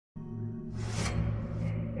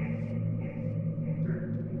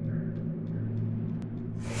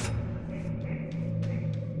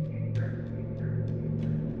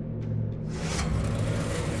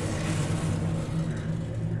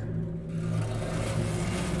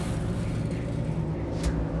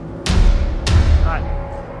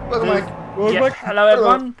Welcome back. Yeah, hello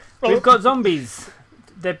everyone. We've got zombies.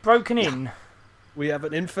 They're broken in. We have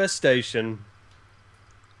an infestation.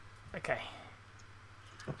 Okay.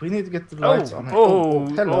 We need to get the lights on. Oh,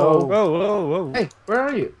 hello. Whoa. Hey, where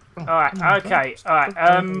are you? Oh, alright, okay,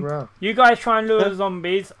 alright. You guys try and lure the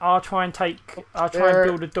zombies. I'll try and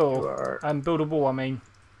build a door. Build a wall, I mean.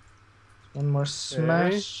 One more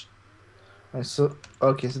smash.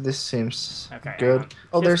 Okay, so this seems good.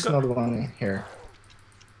 Oh, there's another one in here.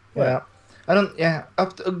 What? Yeah. I don't. Yeah,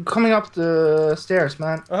 coming up the stairs,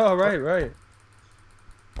 man. Oh, right.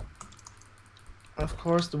 Of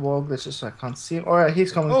course, the wall glitches, so I can't see him. Alright,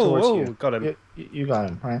 he's coming towards you. Got him. You got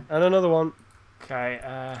him, right? And another one. Okay.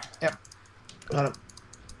 Yep. Got him.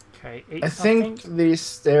 Okay. I think these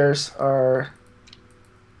stairs are.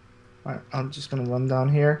 Alright, I'm just gonna run down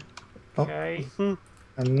here. Okay. Oh.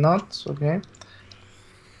 I'm not. Okay.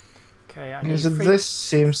 Okay. So this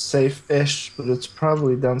seems safe-ish, but it's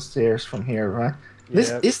probably downstairs from here, right?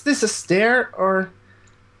 Yeah. Is this a stair or?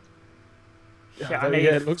 Yeah,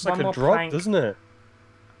 it looks like a drop, doesn't it?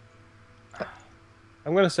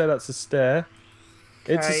 I'm gonna say that's a stair.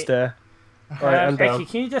 Okay. It's a stair. Alright, I'm down. Ecky,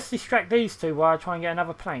 can you just distract these two while I try and get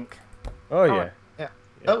another plank? Oh yeah. Yeah.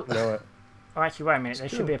 Oh. Know it. Oh, actually, wait a minute. There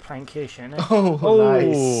should be a plank here, shouldn't there? Oh,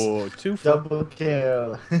 nice. 2 Double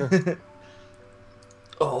kill.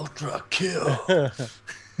 Ultra kill.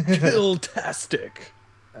 Kill-tastic.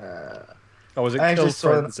 Oh, was it I kill just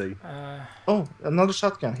saw frenzy? Oh, another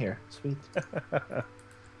shotgun here. Sweet.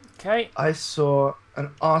 Okay. I saw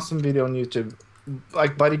an awesome video on YouTube,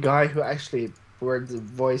 like by the guy who actually were the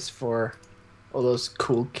voice for all those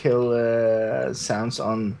cool kill sounds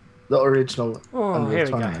on the original. Oh, here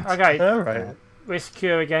we go. Tournament. Okay. Alright. We're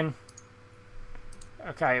secure again.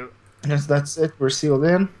 Okay. Yes, that's it. We're sealed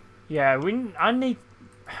in. Yeah, I need.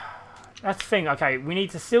 That's the thing. Okay, we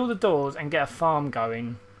need to seal the doors and get a farm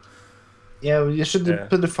going. Yeah, you should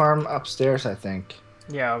put the farm upstairs, I think.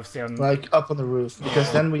 Yeah, obviously. Like up on the roof,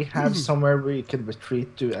 because then we have somewhere we can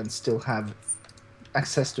retreat to and still have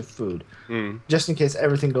access to food, just in case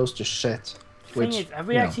everything goes to shit. Thing is, have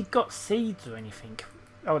we actually got seeds or anything?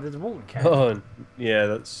 Oh, there's a walking can. Oh, yeah,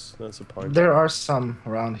 that's a point. There are some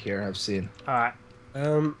around here I've seen. All right.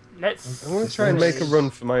 Let's. I'm gonna try and make a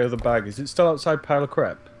run for my other bag. Is it still outside pile of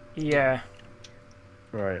crap? Yeah.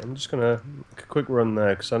 Right, I'm just gonna make a quick run there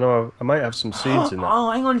because I know I might have some seeds in there.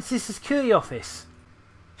 Oh, hang on, it's this security office.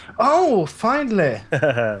 Oh, finally!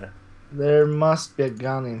 There must be a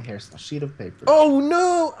gun in here. A sheet of paper. Oh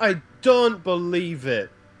no! I don't believe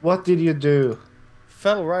it. What did you do?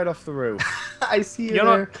 Fell right off the roof. I see you You're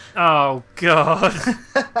there. Oh God.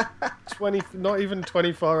 20, not even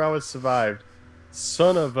 24 hours survived.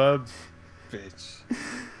 Son of a bitch.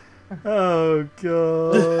 Oh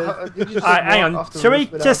God. Hang on.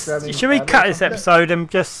 Should we cut this episode and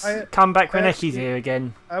just come back when Ecky's here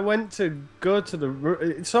again? I went to go to the.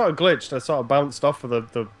 It sort of glitched. I sort of bounced off of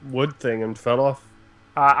the wood thing and fell off.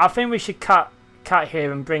 I think we should cut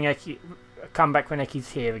here and bring Ecky. Come back when Ecky's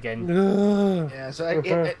here again. Yeah, so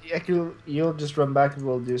Ecky, you'll just run back and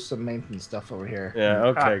we'll do some maintenance stuff over here. Yeah.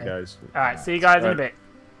 Okay, guys. All right. See you guys in a bit.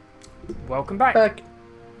 Welcome back.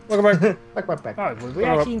 Welcome back. back. Oh, were we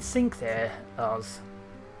actually in sync there, Lars?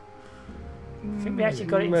 I think we actually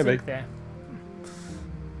got it in sync there.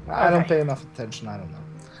 I don't pay enough attention, I don't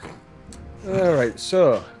know. Alright,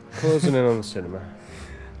 so, closing in on the cinema.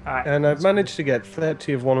 Right. And I've managed to get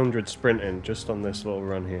 30 of 100 sprinting just on this little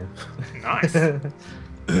run here. Nice. Well,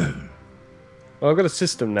 I've got a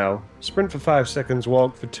system now. Sprint for 5 seconds,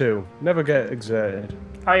 walk for 2. Never get exerted.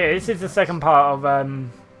 Oh yeah, this is the second part of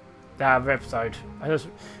the other episode. I just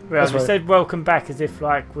realised we said welcome back as if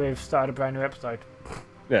like we've started a brand new episode.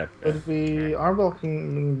 Yeah. But we are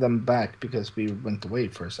welcoming them back because we went away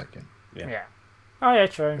for a second. Yeah. Oh yeah,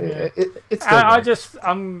 true. Yeah. It's I'll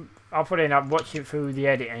put it in. I'll watch it through the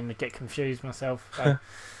editing and get confused myself. So.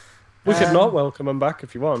 We could not welcome them back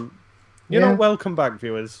if you want. You're not welcome back,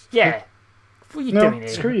 viewers. Yeah. What are you doing here?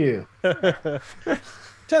 Screw you.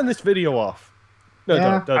 Turn this video off.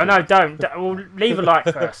 No, don't. We'll leave a like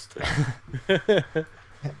first.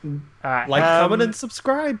 Right, like, comment, and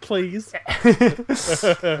subscribe, please.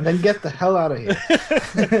 And then get the hell out of here.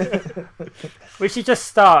 We should just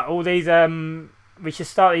start all these. We should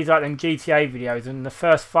start these like them GTA videos, and the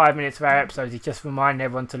first 5 minutes of our episodes is just remind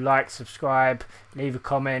everyone to like, subscribe, leave a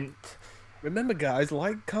comment. Remember, guys,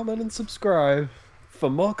 like, comment, and subscribe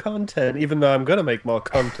for more content. Even though I'm gonna make more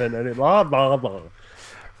content and blah blah blah.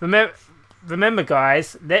 Remember,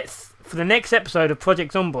 guys, for the next episode of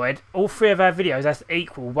Project Zomboid, all 3 of our videos has to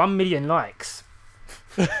equal 1 million likes.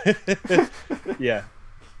 Yeah.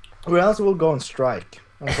 Or else we'll go on strike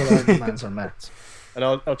until our demands are met. And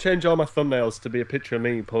I'll change all my thumbnails to be a picture of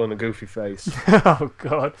me pulling a goofy face. Oh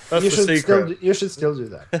God. That's the secret. You should still do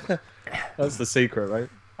that. That's the secret, right?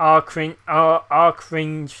 Our cringe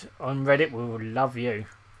on Reddit will love you.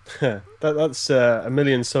 That's a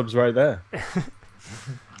million subs right there.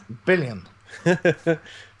 Billion.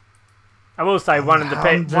 I will say one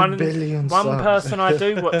billion one subs. person I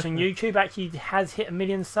do watch on YouTube actually has hit 1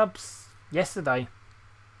 million subs yesterday.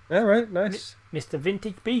 All right, nice. Mr.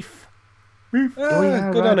 Vintage Beef. Oh,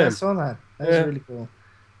 yeah, good right, on I him. saw that. That's really cool.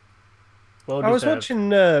 Well I was deserved. watching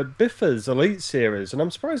Biffa's Elite series, and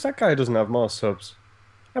I'm surprised that guy doesn't have more subs.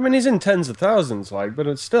 I mean, he's in tens of thousands, like, but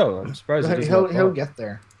it's still, I'm surprised he doesn't have He'll more. get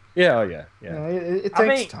there. Yeah, oh yeah. Yeah, it I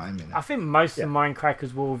takes think- time, you know. I think most Yeah. of the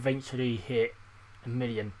Minecrackers will eventually hit 1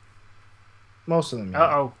 million. Most of them. Yeah.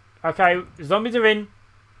 Uh-oh. Okay, zombies are in.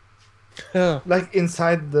 Like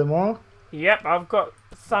inside the mall. Yep, I've got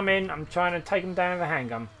some in. I'm trying to take them down with a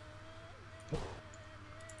handgun.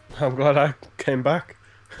 I'm glad I came back.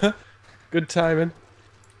 Good timing.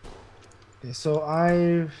 Okay,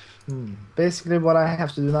 so basically what I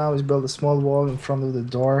have to do now is build a small wall in front of the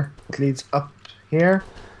door that leads up here,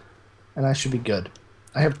 and I should be good.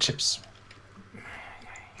 I have chips.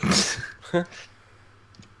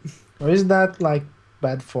 Or is that like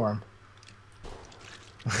bad form?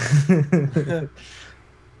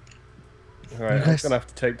 Alright, I'm guys- gonna have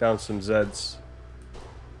to take down some Zeds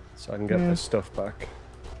so I can get Yeah. this stuff back.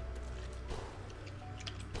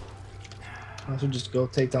 I should just go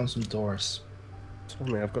take down some doors. Tell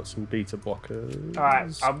me, I've got some beta blockers.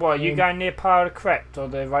 Alright, what, are you going near pile of crept or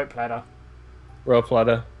the rope ladder? Rope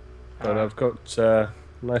ladder. But Alright. I've got a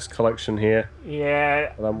nice collection here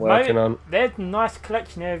Yeah. that I'm working on. There's a nice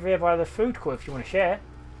collection over here by the food court if you want to share.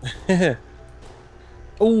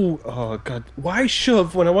 Oh god. Why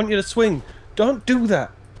shove when I want you to swing? Don't do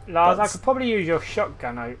that. Lars, That's- I could probably use your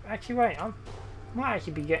shotgun. Actually, wait, I might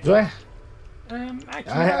actually be getting. Do I?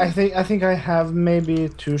 Actually, I think I have maybe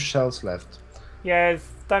 2 shells left. yeah.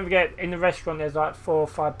 Don't forget, in the restaurant there's like 4 or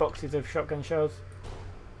 5 boxes of shotgun shells.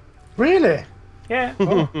 Really? Yeah, Oh,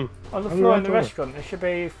 on the I'll be floor right in the over. restaurant there should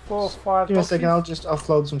be 4 or 5 give me a boxes. second. I'll just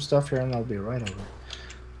offload some stuff here, and I'll be right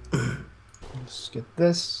over. Let's get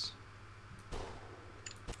this.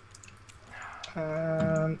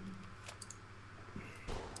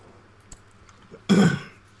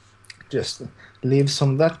 Just leave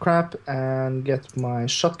some of that crap and get my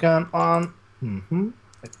shotgun on.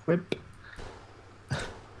 Equip.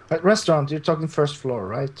 Right, restaurant. You're talking first floor,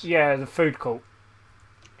 right? Yeah, the food court.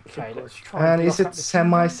 Okay, let's try. And is block it up the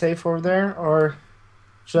semi-safe over there, or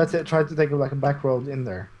should I try to take like a back road in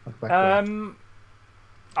there? Like back road?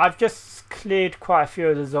 I've just cleared quite a few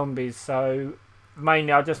of the zombies, so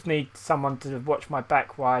mainly I just need someone to watch my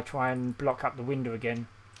back while I try and block up the window again.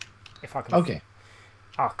 If I can. Okay.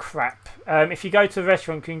 Oh crap! If you go to the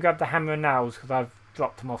restaurant, can you grab the hammer and nails because I've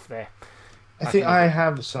dropped them off there. I think I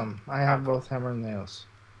have some. I have both hammer and nails.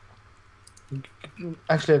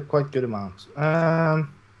 Actually, a quite good amount. Okay,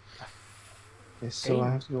 so I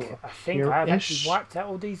have to go up I think I've here-ish. actually wiped out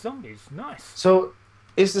all these zombies. Nice. So,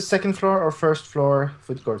 is the second floor or first floor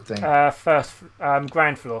food court thing? First,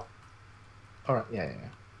 ground floor. All right, yeah.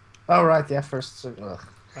 All right, yeah, first.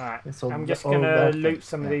 Alright, It's all I'm just all gonna that loot thing,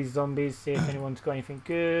 some of yeah. these zombies, see if anyone's got anything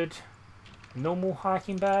good. Normal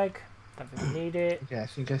hiking bag, don't think we need it. Okay, I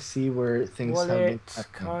think I see where things have been Wallet,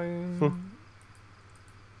 happening. comb.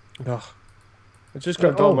 Ugh. I just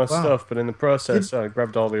grabbed all my wow. stuff, but in the process, I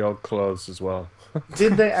grabbed all the old clothes as well.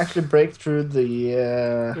 Did they actually break through the?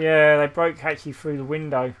 Yeah, they broke actually through the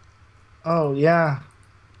window. Oh yeah,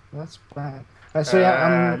 that's bad. So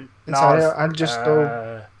yeah, I'm inside. Lars, I'll just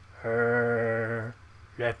go.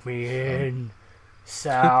 Let me in.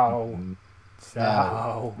 So.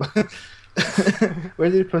 Where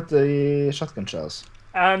did you put the shotgun shells?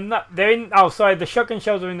 No, they're in. Oh, sorry. The shotgun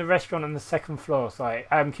shells are in the restaurant on the second floor. Sorry.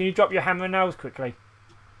 Can you drop your hammer and nails quickly?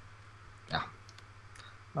 Yeah.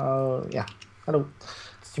 Hello.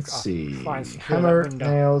 Let's I'll see. try and secure that Hammer, window.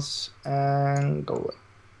 nails, and go away.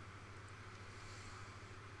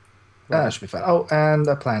 That should be fine. Oh, and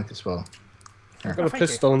a plank as well. I've got a thank you.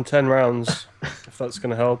 pistol and 10 rounds, if that's going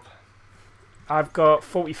to help. I've got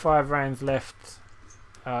 45 rounds left,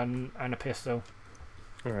 and a pistol.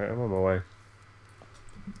 Alright, I'm on my way.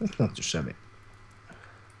 That's not too shabby.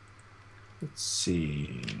 Let's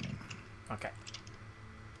see. Okay.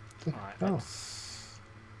 Oh. Alright.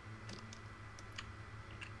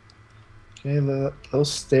 Okay,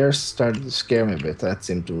 those stairs started to scare me a bit. That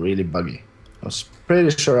seemed to really buggy. I was pretty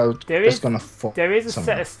sure I was There just is- gonna fall. There is a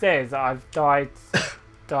somewhere. set of stairs that I've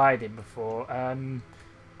died in before.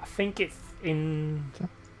 I think it's in.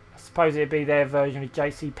 I suppose it'd be their version of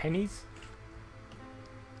JC Penney's.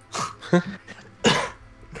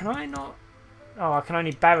 Can I not? Oh, I can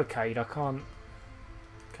only barricade. I can't.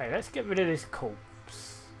 Okay, let's get rid of this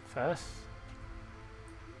corpse first.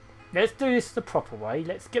 Let's do this the proper way.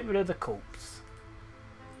 Let's get rid of the corpse.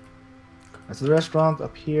 That's the restaurant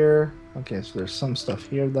up here. Okay, so there's some stuff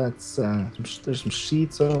here. That's there's some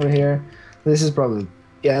sheets over here. This is probably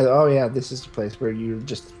oh yeah, this is the place where you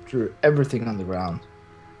just threw everything on the ground.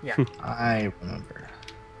 Yeah. I remember.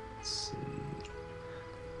 Let's see.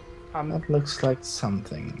 That looks like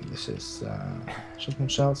something. This is shotgun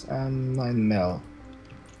shells and 9 mil.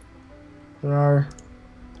 There are.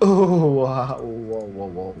 Oh wow!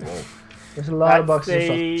 Whoa! There's a lot of boxes of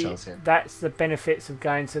shotgun shells here. That's the benefits of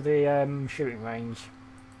going to the shooting range.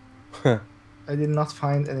 I did not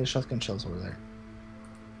find any shotgun shells over there.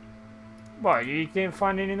 What? You didn't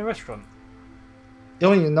find any in the restaurant?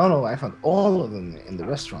 No, I found all of them in the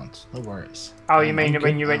restaurant. No worries. Oh, you mean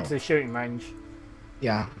when you went to the shooting range?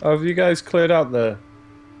 Yeah. Oh, have you guys cleared out the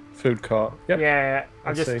food cart? Yep. Yeah,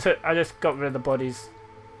 I just got rid of the bodies.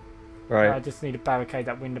 Right. I just need to barricade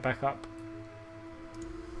that window back up.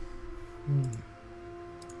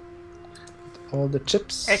 All the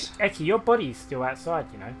chips. Ecky, your body's still outside,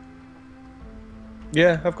 you know.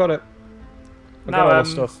 Yeah, I've got it. I've got all the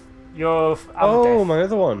stuff. Your other death. My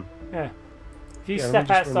other one. Yeah. If you step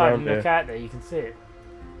outside and look out there, you can see it.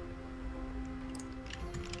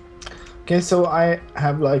 Okay, so I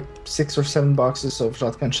have like 6 or 7 boxes of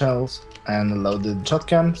shotgun shells and a loaded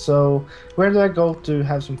shotgun. So where do I go to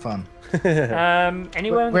have some fun? Anywhere in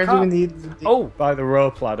the where car? do we need? By the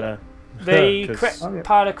rope ladder. The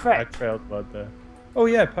pile of crepe. I trailed blood there. Oh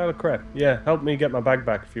yeah, pile of crepe. Yeah, help me get my bag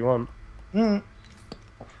back if you want.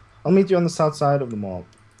 I'll meet you on the south side of the mall.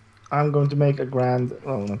 I'm going to make a grand,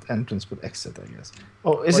 well, not entrance, but exit, I guess.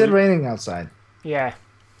 Oh, is it raining outside? Yeah.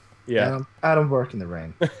 Yeah. I don't work in the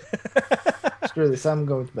rain. Screw this. I'm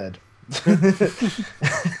going to bed.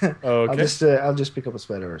 Okay. I'll just pick up a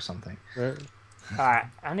sweater or something. Right. Alright,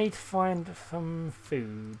 I need to find some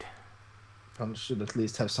food. Probably should at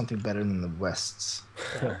least have something better than the Wests.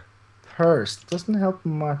 Purse doesn't help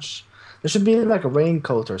much. There should be like a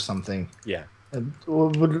raincoat or something. Yeah. It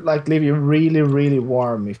would like leave you really, really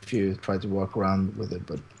warm if you try to walk around with it,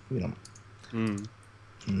 but you know.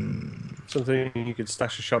 Something you could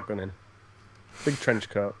stash a shotgun in. Big trench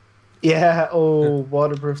coat. Yeah. Oh,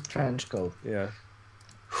 waterproof trench coat. Yeah.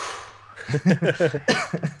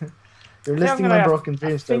 You're listing my broken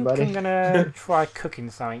dreams there, buddy. I'm gonna try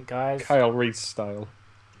cooking something, guys. Kyle Reese style.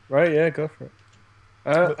 Right, yeah, go for it.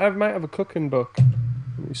 I might have a cooking book.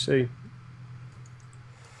 Let me see.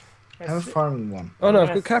 I have a farming one. Oh no,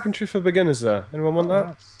 I've got carpentry for beginners there. Anyone want that?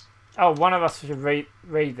 Nice. Oh, one of us should read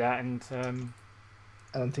that and...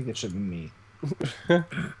 I don't think it should be me.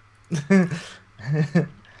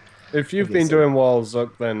 If you've been doing walls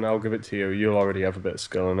up, then I'll give it to you. You'll already have a bit of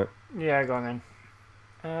skill in it. Yeah, go on then.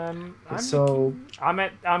 I'm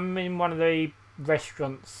in one of the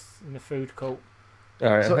restaurants in the food court.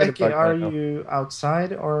 Alright, so Ecky, are you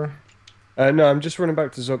outside or? No, I'm just running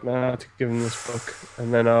back to Zuck now to give him this book,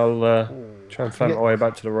 and then I'll try and find my way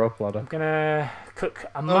back to the rope ladder. I'm gonna cook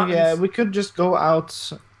a mutton. Oh yeah, we could just go out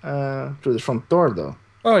through the front door though.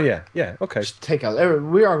 Oh yeah, okay. Just take out.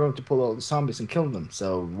 We are going to pull all the zombies and kill them,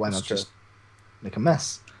 so why not just make a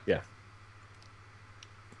mess? Yeah.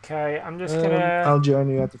 Okay, I'm just gonna. I'll join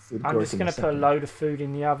you at the food court. I'm just gonna put a load of food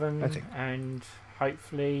in the oven and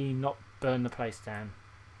hopefully not burn the place down.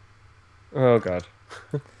 Oh god.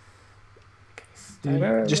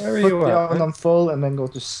 Just put the oven on full and then go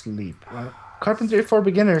to sleep. Right? Carpentry for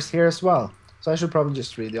beginners here as well, so I should probably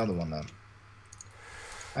just read the other one then.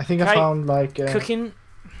 I think I found like cooking.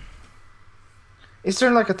 Is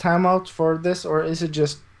there like a timeout for this, or is it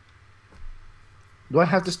just? Do I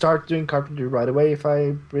have to start doing carpentry right away if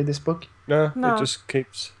I read this book? No. It just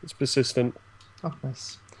keeps. It's persistent. Oh,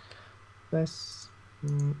 nice.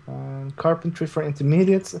 Carpentry for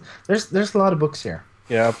intermediates. There's a lot of books here.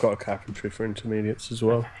 Yeah, I've got a carpentry for intermediates as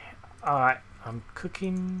well. Okay. Alright, I'm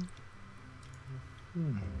cooking.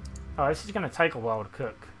 Oh, this is going to take a while to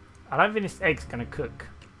cook. I don't think this egg's going to cook.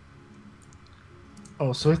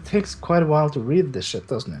 Oh, so it takes quite a while to read this shit,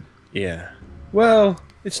 doesn't it? Yeah. Well,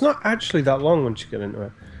 it's not actually that long once you get into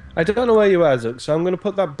it. I don't know where you are, Zuck, so I'm going to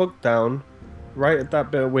put that book down right at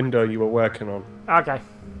that bit of window you were working on. Okay.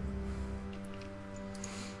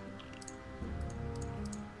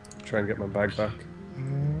 Try and get my bag back.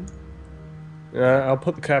 I'll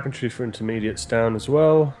put the carpentry for intermediates down as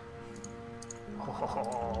well.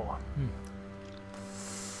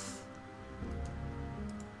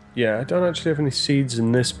 Yeah, I don't actually have any seeds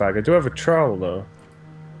in this bag. I do have a trowel though.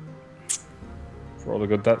 For all the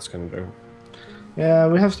good that's going to do. Yeah,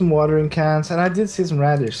 we have some watering cans, and I did see some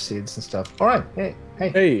radish seeds and stuff. All right, hey, hey.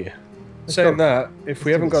 Hey, Let's saying go. that, if Let's we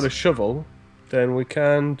do haven't got this. a shovel, then we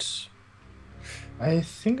can't I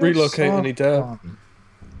think I relocate saw any dirt. one.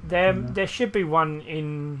 There should be one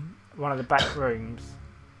in one of the back rooms.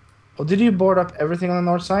 Oh, did you board up everything on the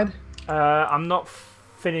north side? I'm not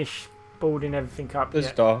finished boarding everything up There's a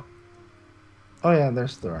yet. door. Oh yeah,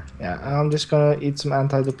 there's the door. Yeah, I'm just gonna eat some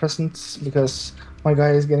antidepressants because my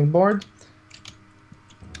guy is getting bored.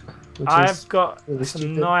 Which I've is got really some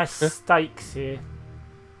stupid. nice steaks here.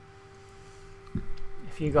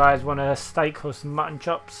 If you guys want a steak or some mutton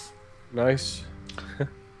chops. Nice.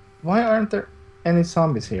 Why aren't there any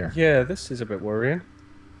zombies here? Yeah, this is a bit worrying.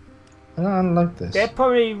 I don't like this. They're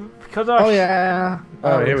probably because I. Oh yeah.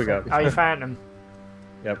 Oh, here we go. Oh, you found them.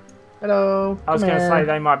 Yep. Hello. I was come going to say here.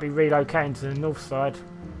 they might be relocating to the north side.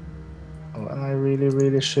 Oh, and I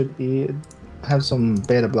really should have some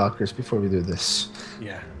beta blockers before we do this.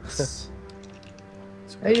 Yeah.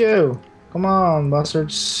 Hey you! Come on,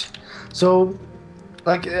 bastards. So,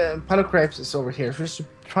 like, Palo Crepes is over here. So we should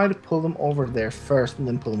try to pull them over there first and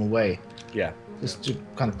then pull them away. Yeah. Just to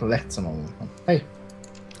kind of collect some of them. Hey,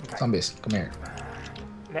 Okay. zombies, come here.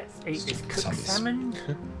 Let's eat this cooked Zombies. salmon.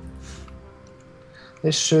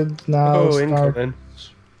 They should now Oh, start. incoming.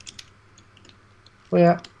 Oh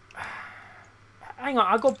yeah. Hang on,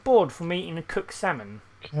 I got bored from eating a cooked salmon.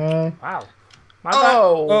 Okay. Wow. My bad.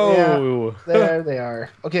 Oh, yeah. Oh. There they are.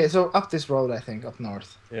 Okay, so up this road, I think, up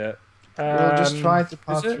north. Yeah. We'll just try to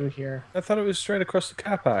pass it? through here. I thought it was straight across the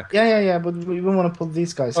car park. Yeah, but we want to pull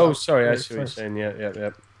these guys Oh, up sorry. I here see what you're first. saying. Yeah.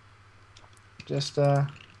 Just some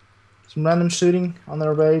random shooting on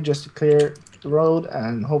our way just to clear the road,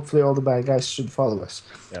 and hopefully all the bad guys should follow us.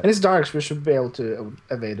 Yep. And it's dark, so we should be able to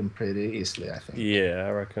evade them pretty easily, I think. Yeah,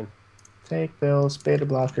 I reckon. Take pills, beta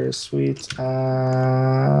blockers, sweet,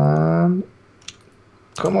 and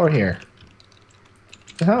come over here.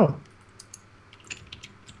 The hell?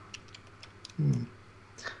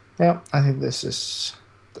 Yeah, I think this is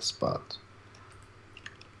the spot.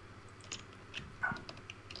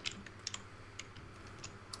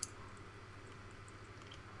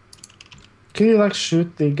 Can you like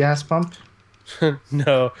shoot the gas pump?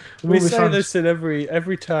 No, we Will be say fun. this in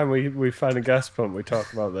every time we find a gas pump. We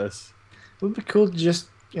talk about this. It would be cool to just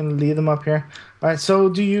lead them up here. All right, so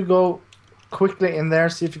do you go quickly in there,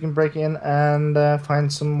 see if you can break in and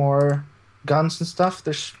find some more guns and stuff?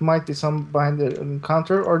 There might be some behind the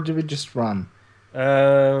counter, or do we just run?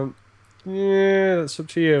 Yeah, that's up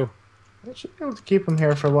to you. I should be able to keep them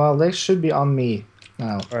here for a while. They should be on me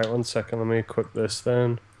now. All right, 1 second. Let me equip this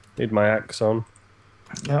then. Need my axe on.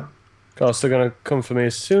 Yep. Of course, they're gonna come for me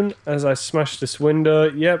as soon as I smash this window.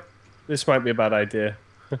 Yep, this might be a bad idea.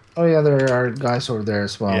 Oh yeah, there are guys over there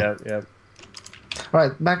as well. Yeah. All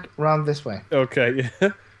right, back around this way. Okay.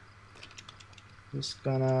 Yeah. Just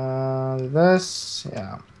gonna do this.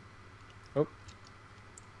 Yeah. Oh.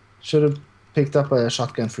 Should have picked up a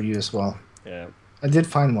shotgun for you as well. Yeah. I did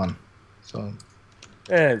find one. So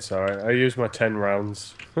It's all right. I use my 10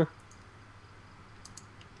 rounds.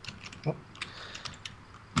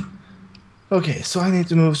 okay, so I need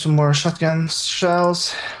to move some more shotgun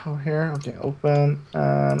shells over here. Okay, open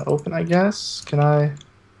and open, I guess. Can I?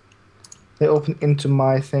 They open into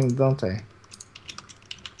my thing, don't they?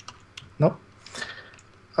 Nope.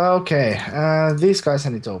 Okay, these guys I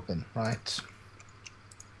need to open, right?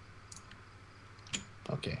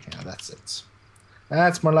 Okay, yeah, that's it.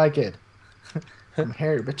 That's more like it. I'm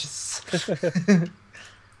here, bitches.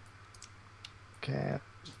 Okay,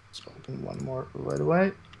 let's open one more right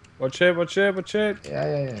away. Watch it.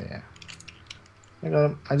 Yeah. I got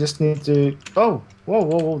him. I just need to. Oh,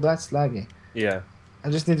 whoa! That's laggy. Yeah. I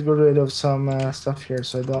just need to get rid of some stuff here,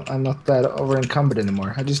 so I'm not that over encumbered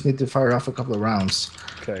anymore. I just need to fire off a couple of rounds.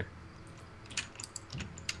 Okay.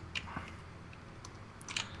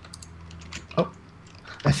 Oh,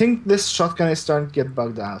 I think this shotgun is starting to get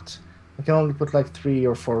bugged out. I can only put like 3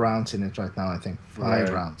 or 4 rounds in it right now. I think 5 Right.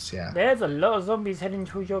 rounds. Yeah. There's a lot of zombies heading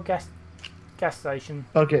towards your gas station.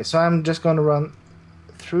 Okay, so I'm just gonna run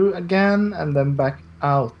through again and then back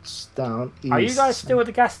out down east. Are you guys still at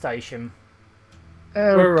the gas station?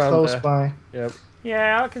 We're We're around close there. by. Yep.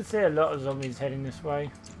 Yeah, I can see a lot of zombies heading this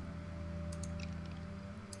way.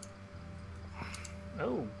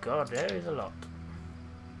 Oh god, there is a lot.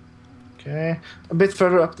 Okay, a bit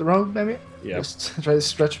further up the road, maybe. Yep. Just try to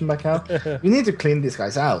stretch them back out. We need to clean these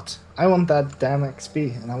guys out. I want that damn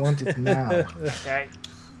XP, and I want it now. Okay.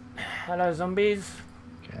 Hello, zombies.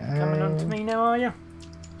 Coming on to Okay. me now, are you?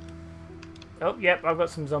 Oh, yep, I've got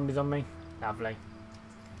some zombies on me. Lovely.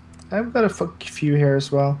 I've got a few here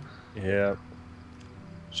as well. Yeah.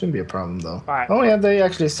 Shouldn't be a problem though. Right. Oh yeah, they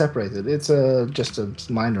actually separated. It's just a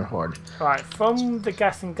minor horde. Right, from the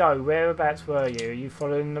gas and go, whereabouts were you? Are you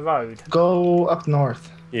following the road? Go up north.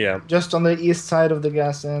 Yeah. Just on the east side of the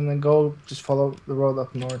gas and then go just follow the road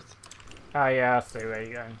up north. Oh yeah, I see where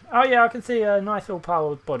you're going. Oh yeah, I can see a nice little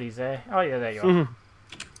pile of bodies there. Oh yeah, there you are.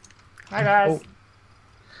 Hi guys. Oh,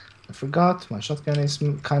 I forgot, my shotgun is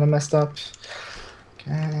kind of messed up.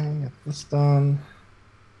 Okay, get this done.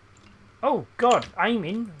 Oh god,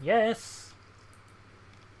 aiming, yes.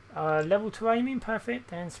 Level 2 aiming,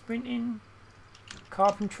 perfect. And sprinting.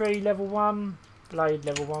 Carpentry, level 1. Blade,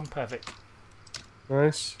 level 1, perfect.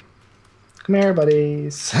 Nice. Come here,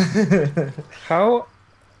 buddies. How?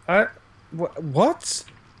 What?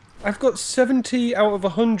 I've got 70 out of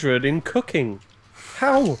 100 in cooking.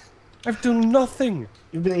 How? I've done nothing.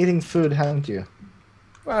 You've been eating food, haven't you?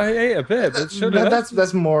 Well, I ate a bit, but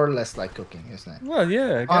that's more or less like cooking, isn't it? Well,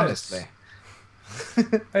 yeah, I guess. Honestly.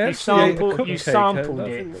 I actually ate a cupcake. You sampled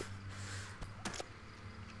it.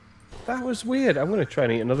 That was weird. I'm going to try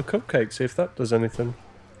and eat another cupcake, see if that does anything.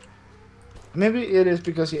 Maybe it is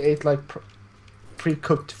because you ate like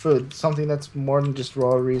pre-cooked food, something that's more than just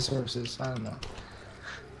raw resources. I don't know.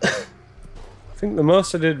 I think the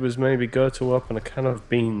most I did was maybe go to open a can of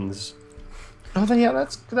beans. Oh, then yeah,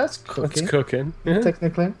 that's cooking. That's cooking. Yeah.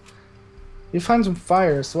 Technically. You find some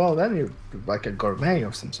fire as well, then you're like a gourmet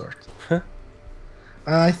of some sort.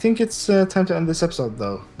 I think it's time to end this episode,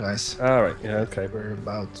 though, guys. Alright, yeah, okay. We're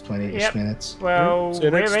about 20-ish minutes. Well, See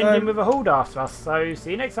you we're next ending time. with a hold after us, so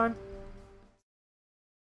see you next time.